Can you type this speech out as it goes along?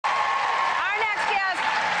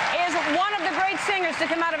One of the great singers to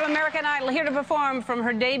come out of American Idol, here to perform from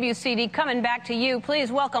her debut CD, Coming Back to You.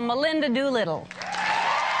 Please welcome Melinda Doolittle.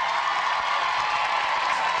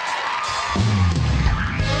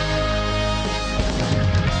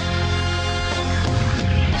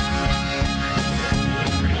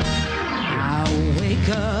 I wake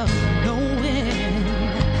up knowing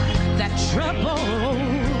that trouble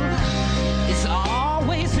is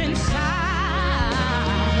always inside,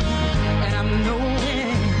 and I'm knowing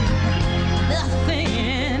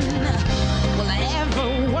nothing will ever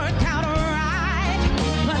work out right,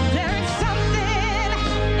 but there is something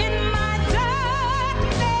in my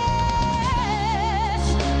darkness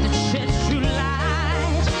that sheds through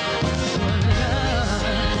light.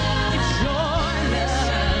 It's your love,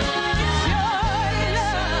 it's your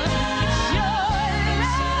love, it's your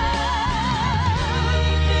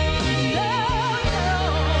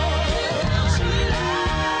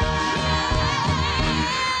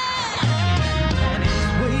and it's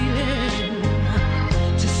waiting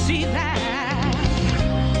to see that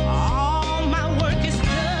all my work is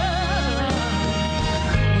done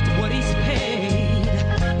with what he's paid.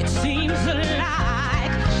 It seems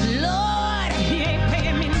like, Lord, he ain't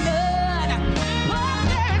paying me none, but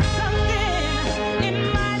there's something in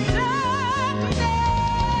my darkness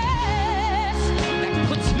that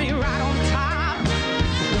puts me right on top.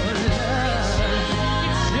 Your love,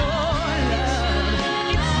 it's your love,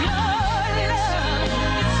 it's your love,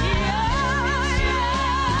 it's your love.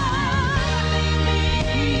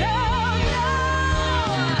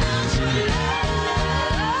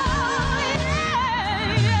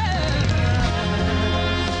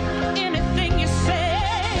 Anything you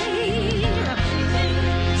say,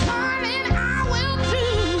 darling, I will do.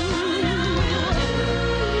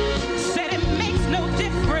 Said it makes no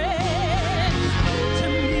difference to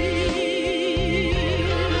me.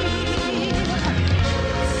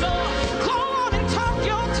 So go on and talk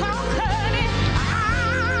your talk, honey.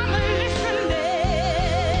 I'm listening,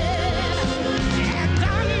 and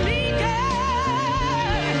I'm eager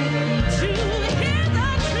to hear the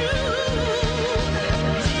truth.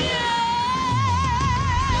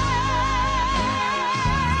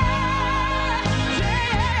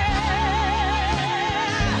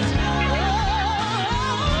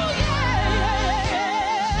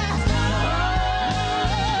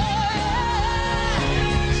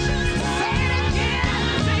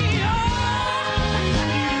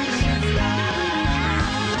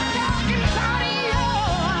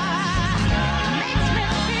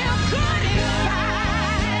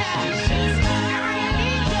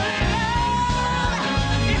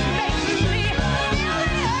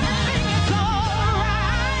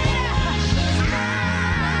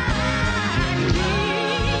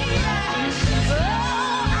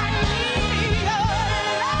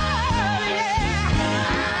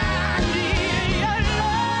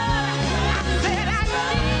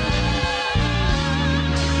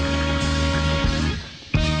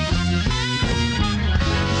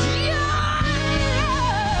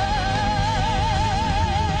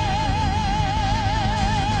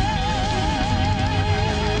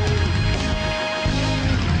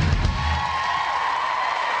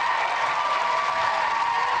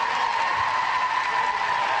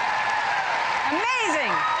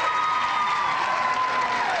 Amazing.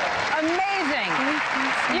 Amazing.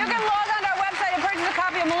 You can log on to our website and purchase a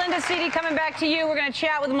copy of Melinda's CD, Coming Back to You. We're going to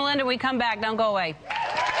chat with Melinda when we come back. Don't go away.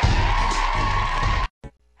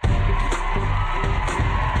 We're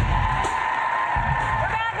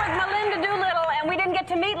back with Melinda Doolittle, and we didn't get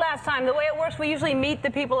to meet last time. The way it works, we usually meet the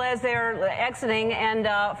people as they're exiting, and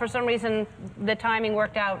for some reason, the timing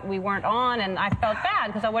worked out. We weren't on, and I felt bad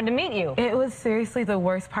because I wanted to meet you. It was seriously the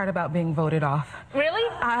worst part about being voted off. Really?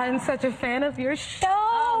 I'm such a fan of your show.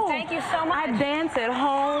 Oh, thank you so much. I dance at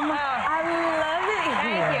home. Oh. I love it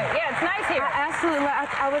here. Thank you. Yeah, it's nice here. I absolutely love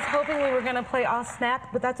I was hoping we were going to play All Snap,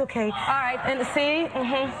 but that's okay. All right. And see?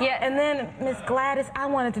 Yeah. And then Miss Gladys, I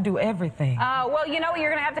wanted to do everything. Well, you know, you're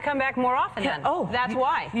going to have to come back more often then. Oh. That's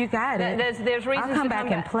why. You got it. There's reasons I'll come to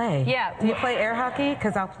back and play. Yeah. Do you play air hockey?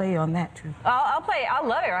 Because I'll play you on that, too. I'll play. I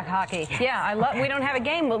love air hockey. Yeah, I love. We don't have a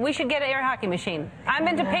game, but we should get an air hockey machine. I'm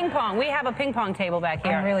into ping pong. We have a ping pong table back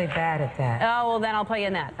here. I'm really bad at that. Oh, well, then I'll play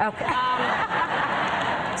in that. Okay.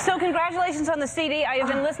 So congratulations on the CD. I have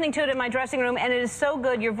been listening to it in my dressing room, and it is so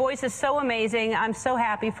good. Your voice is so amazing. I'm so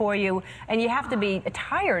happy for you. And you have to be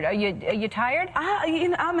tired. Are you tired?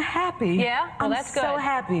 I'm happy. Yeah? Well, that's good. I'm so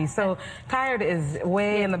happy. So tired is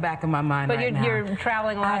way in the back of my mind but right now. You're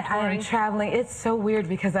traveling a lot, touring? I am traveling. It's so weird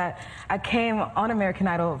because I came on American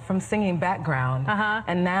Idol from singing background,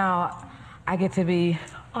 and now I get to be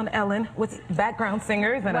on Ellen with background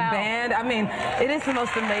singers and Wow. a band. I mean, it is the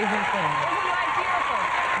most amazing thing. Isn't that beautiful?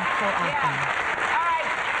 It's so awesome.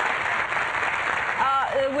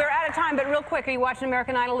 Yeah. All right. We're out of time, but real quick, are you watching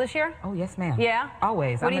American Idol this year? Oh, yes, ma'am. Yeah?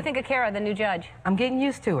 Always. What do you think of Kara, the new judge? I'm getting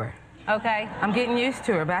used to her. Okay. I'm getting used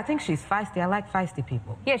to her, but I think she's feisty. I like feisty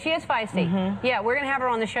people. Yeah, she is feisty. Mm-hmm. Yeah, we're gonna have her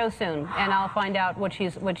on the show soon, and I'll find out what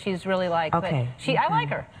she's really like. Okay. But I like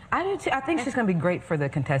her. I do too. I think she's going to be great for the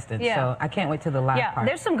contestants. Yeah. So I can't wait till the live Yeah, part.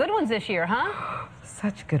 there's some good ones this year, huh?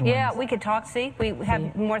 Such good ones. Yeah, we could talk. See, we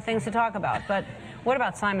have more things to talk about. But what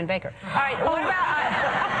about Simon Baker? All right, what about?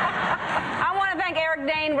 I want to thank Eric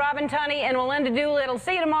Dane, Robin Tunney, and Melinda Doolittle.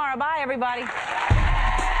 See you tomorrow. Bye, everybody.